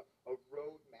out sort of a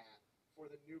roadmap for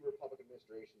the new Republican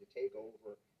administration to take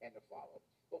over and to follow.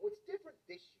 But what's different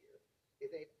this year is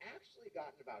they've actually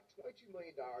gotten about $22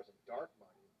 million in dark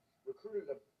money, recruited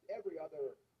every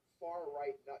other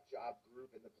far-right nut job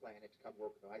group in the planet to come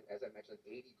work with them. As I mentioned,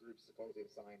 80 groups supposedly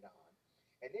have signed on.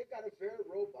 And they've got a very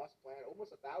robust plan,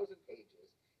 almost 1,000 pages,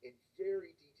 in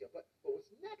very detail. But what's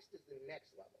next is the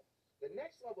next level. The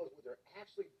next level is what they're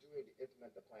actually doing to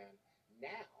implement the plan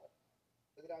now.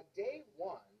 So that on day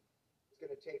one, it's going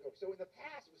to take over. So in the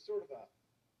past, it was sort of a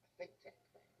think tank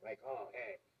thing. Like, oh,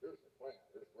 hey, here's the plan,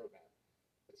 here's the roadmap.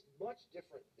 It's much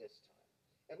different this time.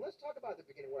 And let's talk about the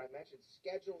beginning where I mentioned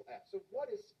Schedule F. So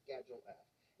what is Schedule F?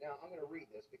 Now, I'm going to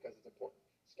read this because it's important.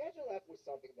 Schedule F was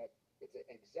something that, it's an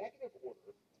executive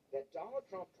order that Donald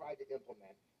Trump tried to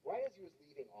implement right as he was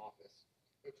leaving office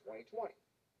in 2020.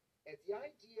 And it's the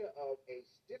idea of a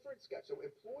different schedule. So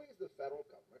employees of the federal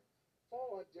government fall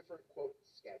on different, quote,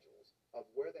 schedules of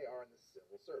where they are in the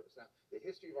civil service. Now, the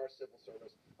history of our civil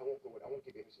service, I won't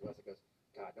give you a history lesson because,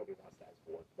 God, nobody wants that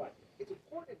sport. But it's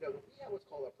important to know that we have what's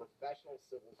called a professional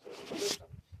civil service system.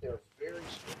 There are very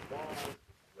strict laws,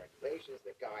 regulations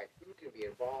that guide who can be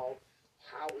involved,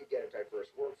 how we get a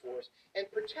diverse workforce, and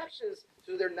protections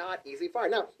so they're not easily fired.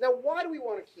 Now, why do we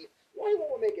want to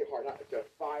make it hard not to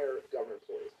fire government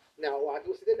employees? Now, a lot of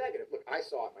people see the negative. Look, I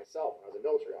saw it myself when I was a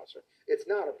military officer. It's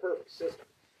not a perfect system.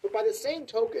 But by the same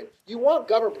token, you want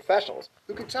government professionals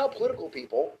who can tell political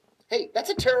people, hey,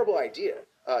 that's a terrible idea.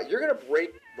 You're going to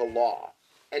break the law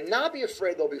and not be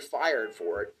afraid they'll be fired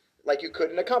for it like you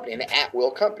could in a company, an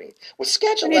at-will company. With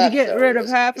Schedule We need to F, get though, rid of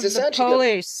half of the essentially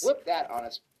police. flip that on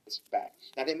its back.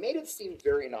 Now, they made it seem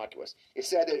very innocuous. It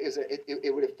said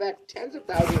it would affect tens of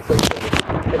thousands of places.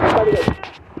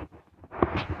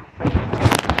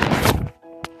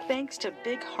 Thanks to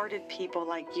big-hearted people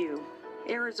like you,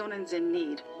 Arizonans in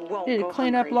need won't Need to go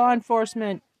clean up hungry. law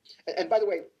enforcement. And by the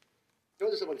way,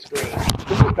 notice this on the screen.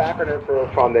 This is background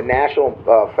info from the National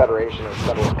Federation of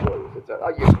Federal Employees.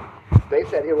 They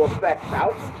said it will affect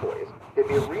thousands of employees. They'd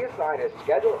be reassigned as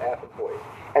Schedule F employees.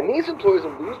 And these employees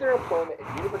will lose their employment and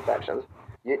union protections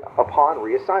upon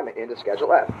reassignment into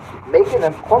Schedule F, making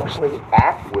them functionally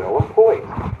at-will employees,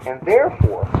 and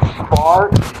therefore far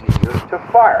easier to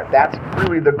fire. That's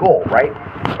really the goal, right?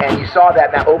 And you saw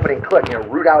that in that opening clip,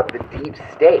 root out the deep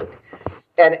state.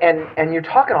 And you're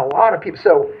talking a lot of people.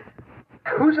 So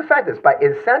who's affected by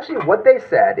essentially what they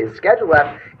said is Schedule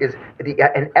F is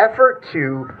an effort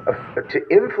to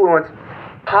influence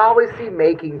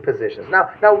policy-making positions.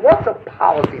 Now, what's a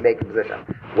policy-making position?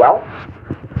 Well,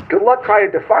 good luck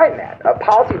trying to define that. A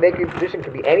policy-making position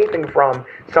can be anything from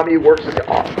somebody who works in the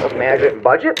Office of Management and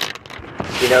Budget,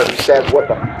 who says what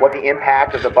the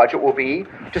impact of the budget will be,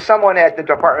 to someone at the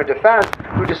Department of Defense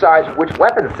who decides which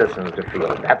weapon systems to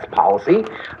field. That's policy.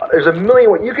 There's a million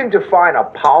ways. You can define a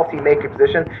policy-making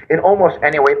position in almost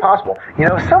any way possible.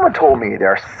 Someone told me there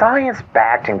are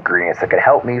science-backed ingredients that could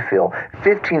help me feel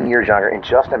 15 years younger in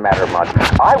just a matter of months.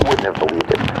 I wouldn't have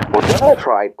believed it. Well, then I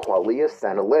tried Qualia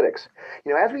Senolytics.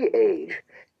 As we age,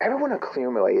 everyone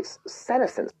accumulates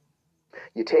senescence.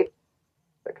 You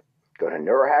go to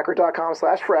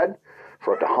neurohacker.com/Fred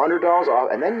for up to $100 off,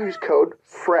 and then use code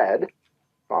FRED,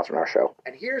 sponsoring our show.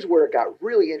 And here's where it got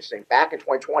really interesting. Back in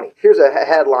 2020, here's a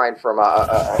headline from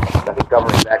I think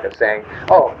government executive saying,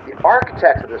 the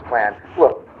architects of this plan,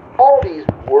 look, all these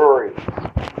worries,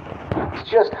 it's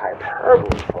just hyperbole,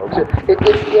 folks. It's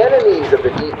the enemies of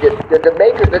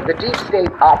the deep state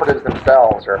operatives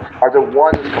themselves are the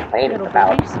ones complaining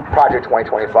about Project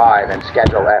 2025 and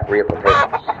Schedule F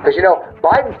reimplementation. Because,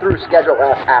 Biden threw Schedule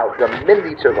F out the minute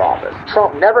he took office.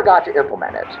 Trump never got to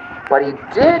implement it. But he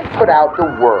did put out the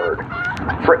word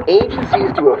for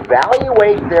agencies to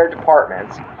evaluate their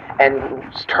departments and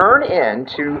turn in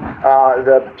to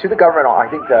the government, I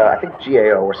think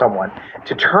GAO or someone,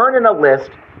 to turn in a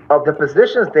list of the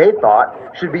positions they thought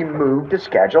should be moved to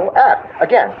Schedule F.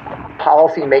 Again,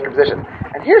 policy-making positions.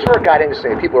 And here's where it got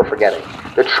interesting, people are forgetting.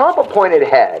 The Trump-appointed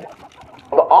head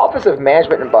of the Office of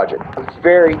Management and Budget, a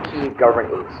very key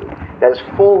government agency that is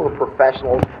full of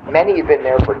professionals, many have been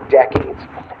there for decades,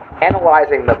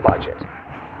 analyzing the budget.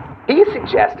 He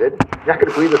suggested, you're not going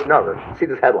to believe this number, see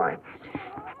this headline,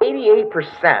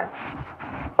 88%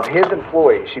 of his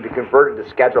employees should be converted to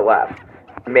Schedule F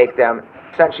to make them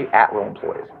essentially at-will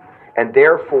employees, and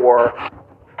therefore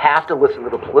have to listen to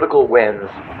the political winds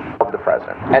of the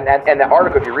president. And the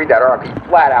article, if you read that article,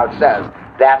 flat out says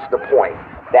that's the point,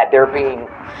 that they're being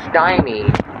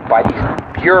stymied by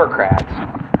these bureaucrats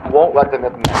who won't let them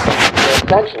implement things. They're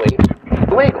essentially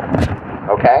illegal.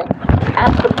 Okay?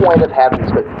 That's the point of having this.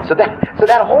 So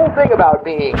that whole thing about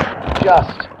being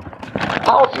just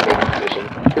policy-making position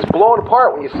is blown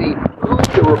apart when you see who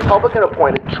the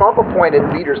Republican-appointed,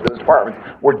 Trump-appointed leaders of those departments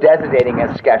were designating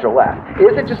as Schedule F.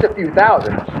 It isn't just a few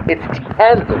thousand, it's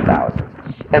tens of thousands.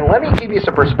 And let me give you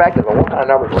some perspective on what kind of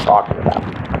numbers we're talking about.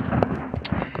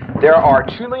 There are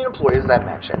 2 million employees, as I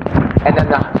mentioned, and then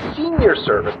the senior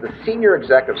service, the senior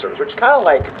executive service, which is kind of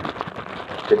like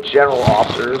the general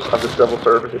officers of the civil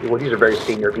service, if you will. These are very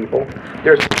senior people.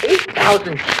 There's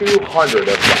 8,200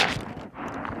 of them.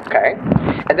 Okay?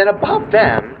 And then above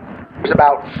them, there's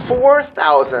about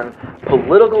 4,000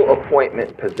 political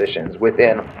appointment positions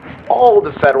within all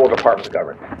the federal departments of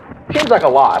government. Seems like a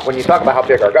lot when you talk about how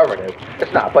big our government is.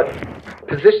 It's not, but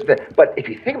positions. But if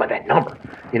you think about that number,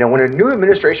 when a new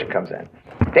administration comes in,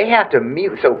 they have to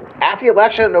meet. So after the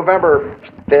election, November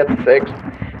 5th, 6th,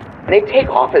 and they take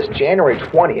office January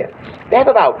 20th. They have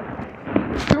about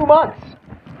 2 months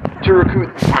to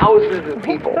recruit thousands of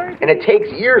people, and it takes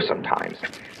years sometimes.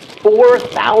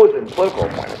 4,000 political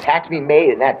appointments have to be made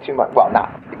in that 2 months. Well,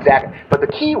 not exactly, but the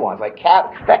key ones, like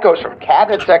that goes from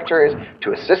cabinet secretaries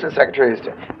to assistant secretaries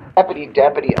to deputy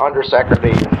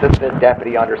undersecretaries, assistant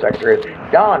deputy undersecretaries,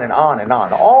 on and on and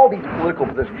on. All these political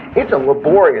positions. It's a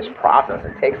laborious process.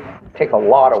 It takes a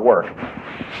lot of work.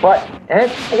 And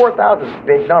it's 4,000 is a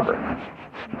big number.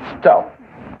 So,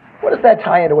 what does that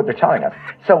tie into what they're telling us?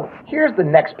 So, here's the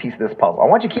next piece of this puzzle. I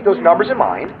want you to keep those numbers in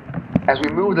mind as we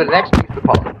move to the next piece of the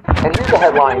puzzle. And here's the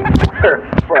headline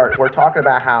where we're talking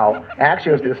about how,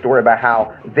 actually it was this story about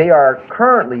how they are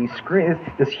currently screening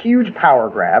this huge power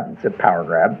grab. It's a power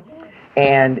grab.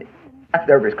 And that's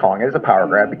what everybody's calling it. It's a power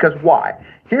grab. Because why?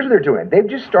 Here's what they're doing. They've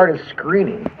just started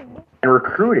screening and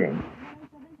recruiting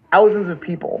thousands of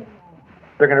people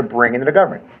they're going to bring into the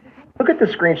government. Look at the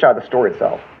screenshot of the story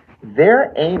itself.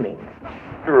 They're aiming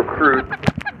to recruit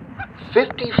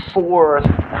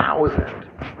 54,000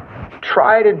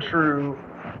 tried and true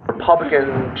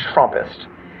Republican Trumpists.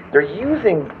 They're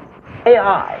using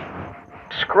AI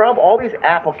to scrub all these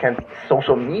applicants,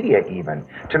 social media even,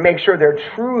 to make sure they're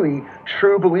truly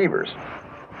true believers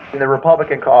in the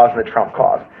Republican cause and the Trump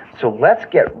cause. So let's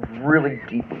get really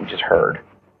deep what we just heard.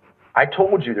 I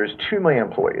told you there's 2 million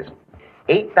employees.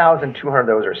 8,200 of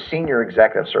those are senior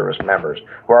executive service members,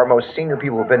 who are our most senior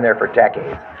people who've been there for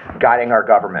decades, guiding our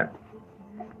government.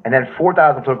 And then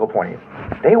 4,000 political appointees.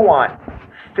 They want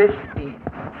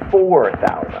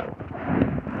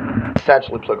 54,000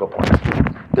 essentially political appointees.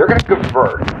 They're going to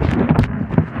convert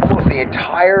almost the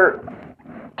entire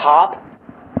top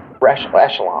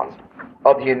echelons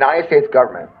of the United States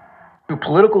government to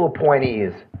political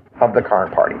appointees of the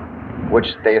current party,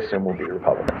 which they assume will be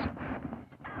Republicans.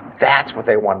 That's what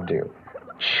they want to do.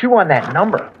 Chew on that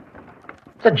number.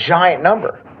 It's a giant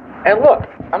number. And look,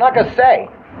 I'm not going to say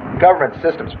the government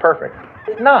system's perfect.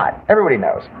 It's not. Everybody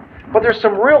knows. But there's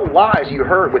some real lies you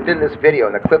heard within this video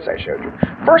and the clips I showed you.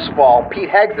 First of all, Pete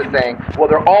Heggs is saying, well,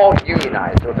 they're all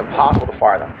unionized, so it's impossible to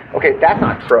fire them. Okay, that's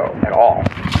not true at all.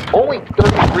 Only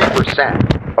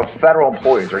 33% of federal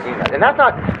employees are unionized. And that's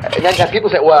not, and then people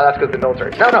say, well, that's because of the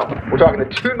military. No, we're talking the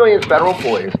 2 million federal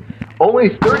employees. Only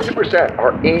 32%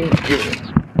 are in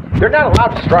unions. They're not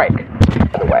allowed to strike,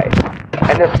 by the way.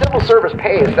 And the civil service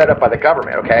pay is set up by the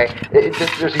government, okay?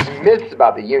 There's these myths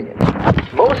about the unions.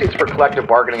 Mostly it's for collective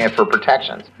bargaining and for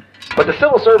protections. But the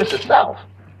civil service itself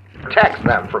protects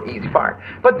them from easy firing.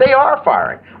 But they are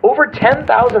firing. Over 10,000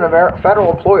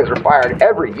 federal employees are fired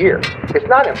every year. It's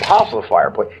not impossible to fire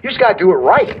employees. You just got to do it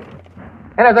right.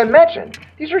 And as I mentioned,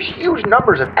 these are huge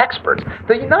numbers of experts.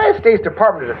 The United States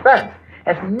Department of Defense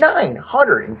has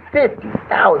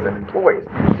 950,000 employees,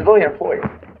 civilian employees.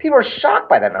 People are shocked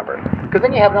by that number, because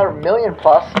then you have another million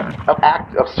plus of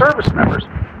service members.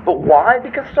 But why?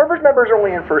 Because service members are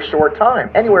only in for a short time,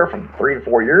 anywhere from 3 to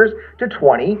 4 years to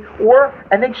 20,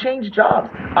 and they change jobs.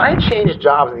 I change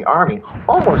jobs in the Army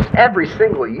almost every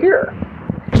single year.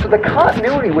 So the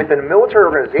continuity within a military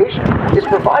organization is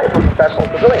provided for professional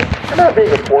civilians. I remember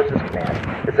being in Forces Command.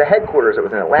 It's the headquarters that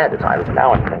was in Atlanta at the time. It's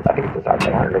now in, I think it's South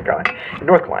Carolina,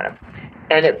 North Carolina.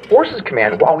 And at Forces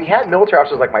Command, while we had military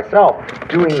officers like myself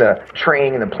doing the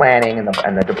training and the planning and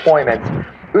the deployments,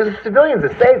 it was the civilians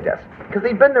that saved us, because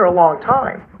they've been there a long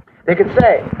time. They could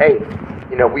say, hey,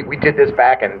 we did this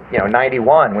back in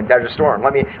 91 when Desert Storm.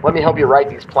 Let me help you write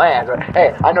these plans. Or,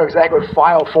 hey, I know exactly what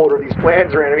file folder these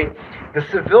plans are in. I mean, the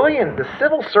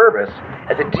civil service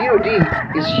at the DoD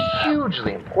is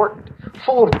hugely important,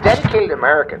 full of dedicated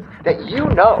Americans that your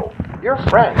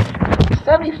friends.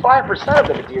 75% of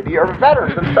them at DoD are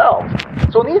veterans themselves.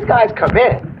 So when these guys come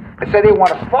in and say they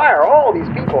want to fire all these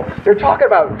people, they're talking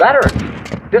about veterans,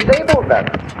 disabled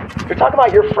veterans. They're talking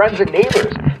about your friends and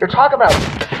neighbors. They're talking about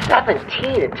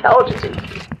 17 intelligence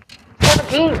agencies.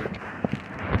 17!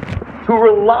 Who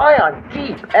rely on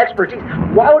deep expertise.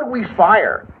 Why would we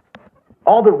fire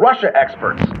all the Russia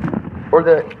experts or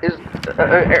the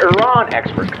Iran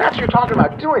experts? That's what you're talking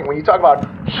about doing when you talk about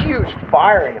huge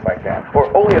firings like that,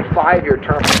 or only a 5-year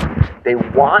term. They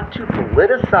want to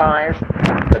politicize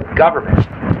the government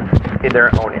in their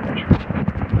own image.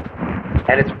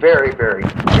 And it's very, very,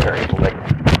 very malignant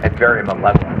and very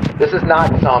malevolent. This is not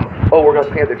we're going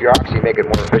to clean up the bureaucracy and make it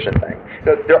more efficient thing.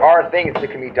 There are things that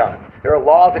can be done. There are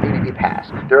laws that need to be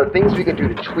passed. There are things we can do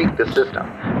to tweak the system.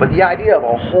 But the idea of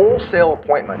a wholesale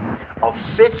appointment of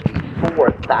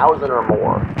 54,000 or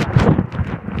more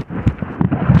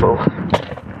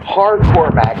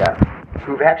hardcore MAGA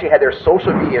who've actually had their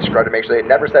social media scrubbed to make sure they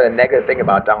never said a negative thing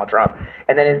about Donald Trump,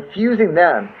 and then infusing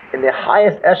them in the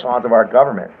highest echelons of our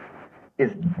government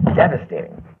is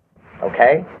devastating.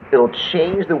 Okay? It'll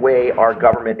change the way our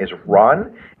government is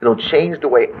run. It'll change the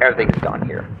way everything's done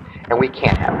here. And we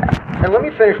can't have that. And let me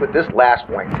finish with this last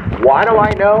point. Why do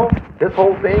I know this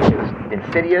whole thing is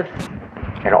insidious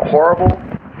and horrible?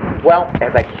 Well,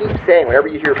 as I keep saying, whenever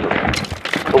you hear from them,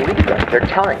 believe them. They're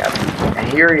telling us. And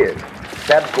here he is,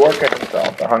 Seb Gorka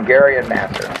himself, the Hungarian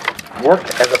master.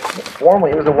 Worked as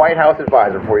formerly, he was a White House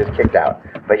advisor before he was kicked out.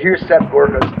 But here's Seb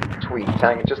Gorka's tweet,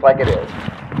 telling it just like it is.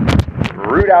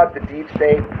 Root out the deep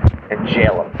state and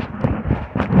jail them.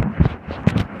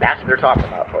 That's what they're talking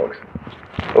about, folks.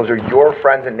 Those are your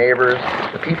friends and neighbors,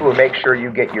 the people who make sure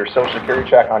you get your Social Security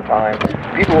check on time,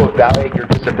 the people who evaluate your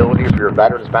disability for your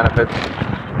veterans benefits,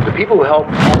 the people who help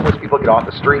homeless people get off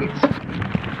the streets,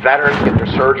 veterans get their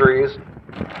surgeries.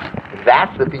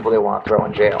 That's the people they want to throw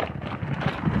in jail.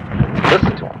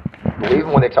 Listen to them. Believe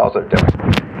them when they tell us what they're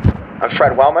doing. I'm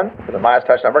Fred Wellman for the Midas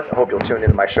Touch Network. I hope you'll tune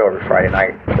into my show every Friday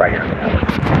night right here on the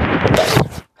network.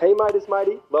 Thanks. Hey Midas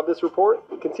Mighty, love this report?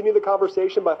 Continue the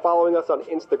conversation by following us on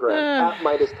Instagram at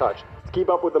Midas Touch to keep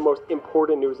up with the most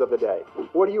important news of the day.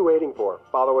 What are you waiting for?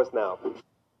 Follow us now.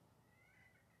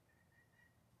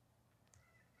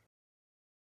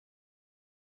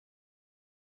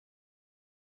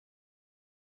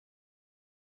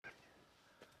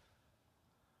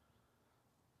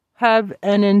 Have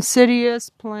an insidious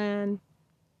plan.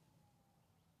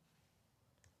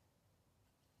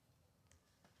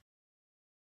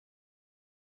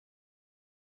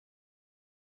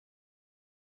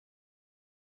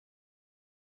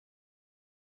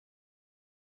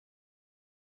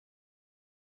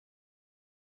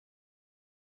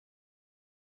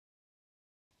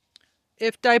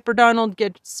 If Diaper Donald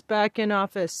gets back in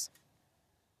office.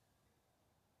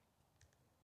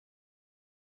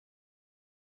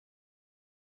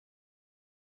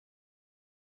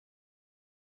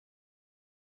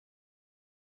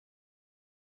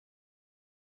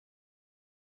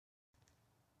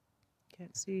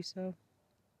 Can't see, so.